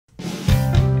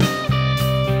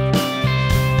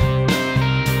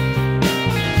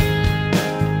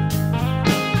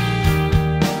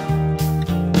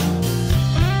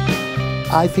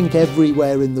I think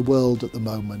everywhere in the world at the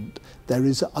moment there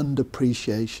is an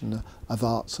underappreciation of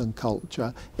arts and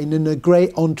culture. And in a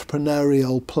great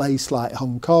entrepreneurial place like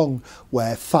Hong Kong,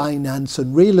 where finance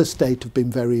and real estate have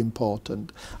been very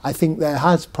important, I think there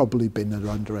has probably been an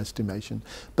underestimation.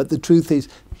 But the truth is,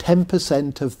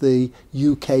 10% of the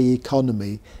UK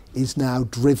economy is now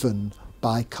driven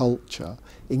by culture.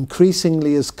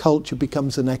 Increasingly, as culture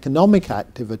becomes an economic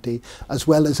activity, as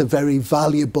well as a very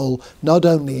valuable, not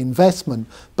only investment,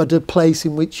 but a place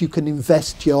in which you can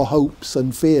invest your hopes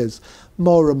and fears,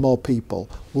 more and more people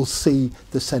will see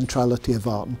the centrality of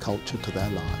art and culture to their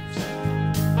lives.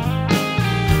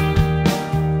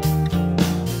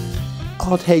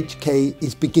 Art HK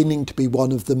is beginning to be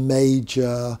one of the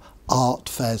major art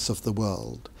fairs of the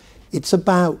world. It's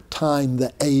about time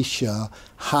that Asia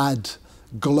had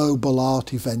global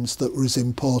art events that were as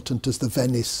important as the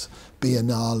Venice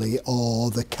Biennale or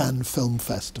the Cannes Film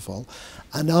Festival.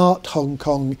 And Art Hong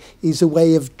Kong is a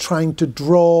way of trying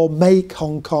to make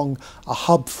Hong Kong a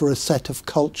hub for a set of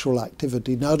cultural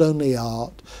activity, not only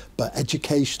art, but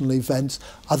educational events,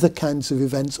 other kinds of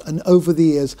events. And over the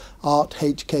years, Art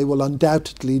HK will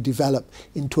undoubtedly develop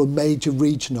into a major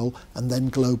regional and then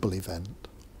global event.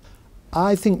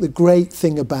 I think the great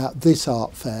thing about this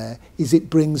art fair is it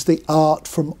brings the art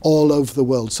from all over the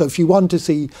world. So if you want to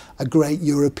see a great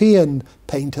European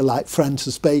painter like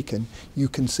Francis Bacon, you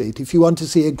can see it. If you want to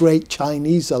see a great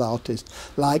Chinese artist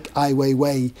like Ai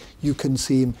Weiwei, you can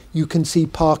see him. You can see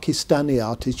Pakistani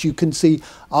artists. You can see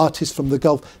artists from the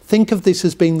Gulf. Think of this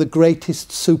as being the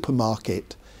greatest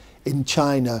supermarket in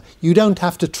China. You don't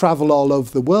have to travel all over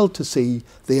the world to see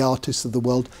the artists of the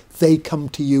world. They come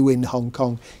to you in Hong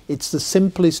Kong. It's the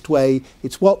simplest way.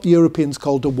 It's what Europeans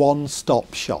called a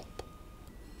one-stop shop.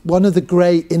 One of the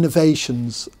great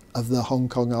innovations of the Hong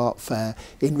Kong Art Fair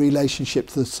in relationship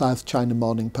to the South China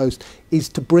Morning Post is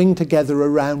to bring together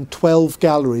around 12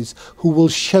 galleries who will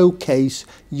showcase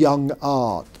young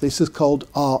art. This is called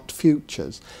Art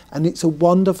Futures, and it's a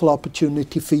wonderful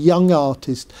opportunity for young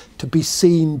artists to be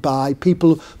seen by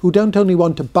people who don't only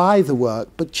want to buy the work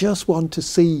but just want to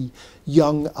see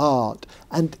young art.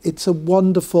 And it's a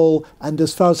wonderful and,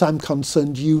 as far as I'm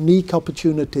concerned, unique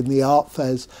opportunity in the art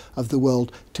fairs of the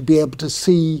world to be able to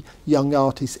see young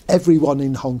artists. Everyone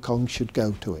in Hong Kong should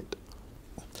go to it.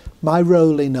 My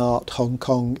role in Art Hong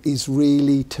Kong is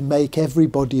really to make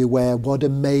everybody aware what a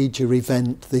major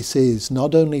event this is,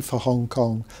 not only for Hong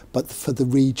Kong but for the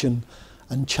region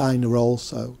and China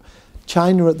also.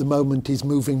 China at the moment is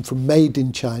moving from made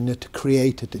in China to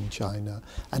created in China,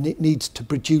 and it needs to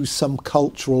produce some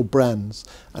cultural brands.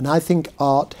 And I think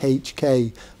Art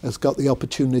HK has got the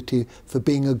opportunity for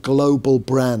being a global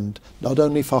brand, not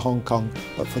only for Hong Kong,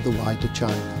 but for the wider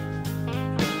China.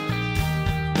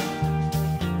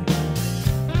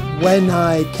 When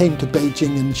I came to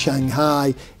Beijing and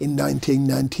Shanghai in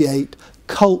 1998,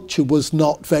 culture was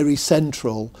not very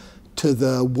central to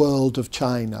the world of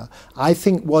China. I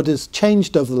think what has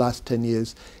changed over the last 10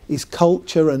 years is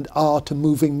culture and art are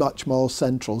moving much more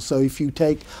central. So if you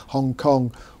take Hong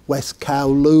Kong, West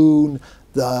Kowloon,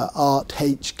 the Art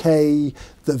HK,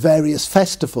 the various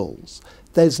festivals,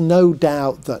 there's no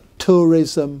doubt that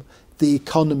tourism, the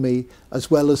economy, as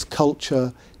well as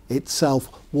culture itself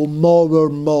will more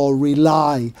and more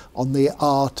rely on the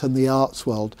art and the arts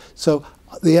world. So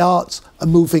the arts are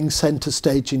moving centre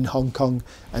stage in Hong Kong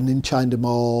and in China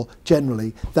more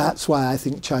generally. That's why I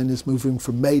think China's moving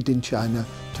from made in China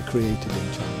to created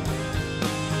in China.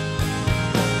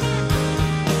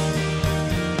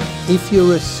 If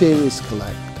you're a serious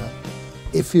collector,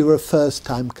 if you're a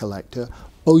first-time collector,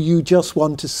 or you just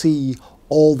want to see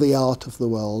all the art of the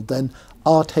world, then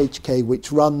Art HK,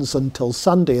 which runs until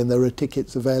Sunday and there are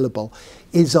tickets available,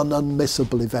 is an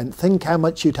unmissable event. Think how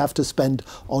much you'd have to spend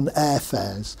on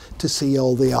airfares to see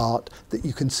all the art that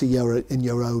you can see in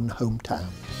your own hometown.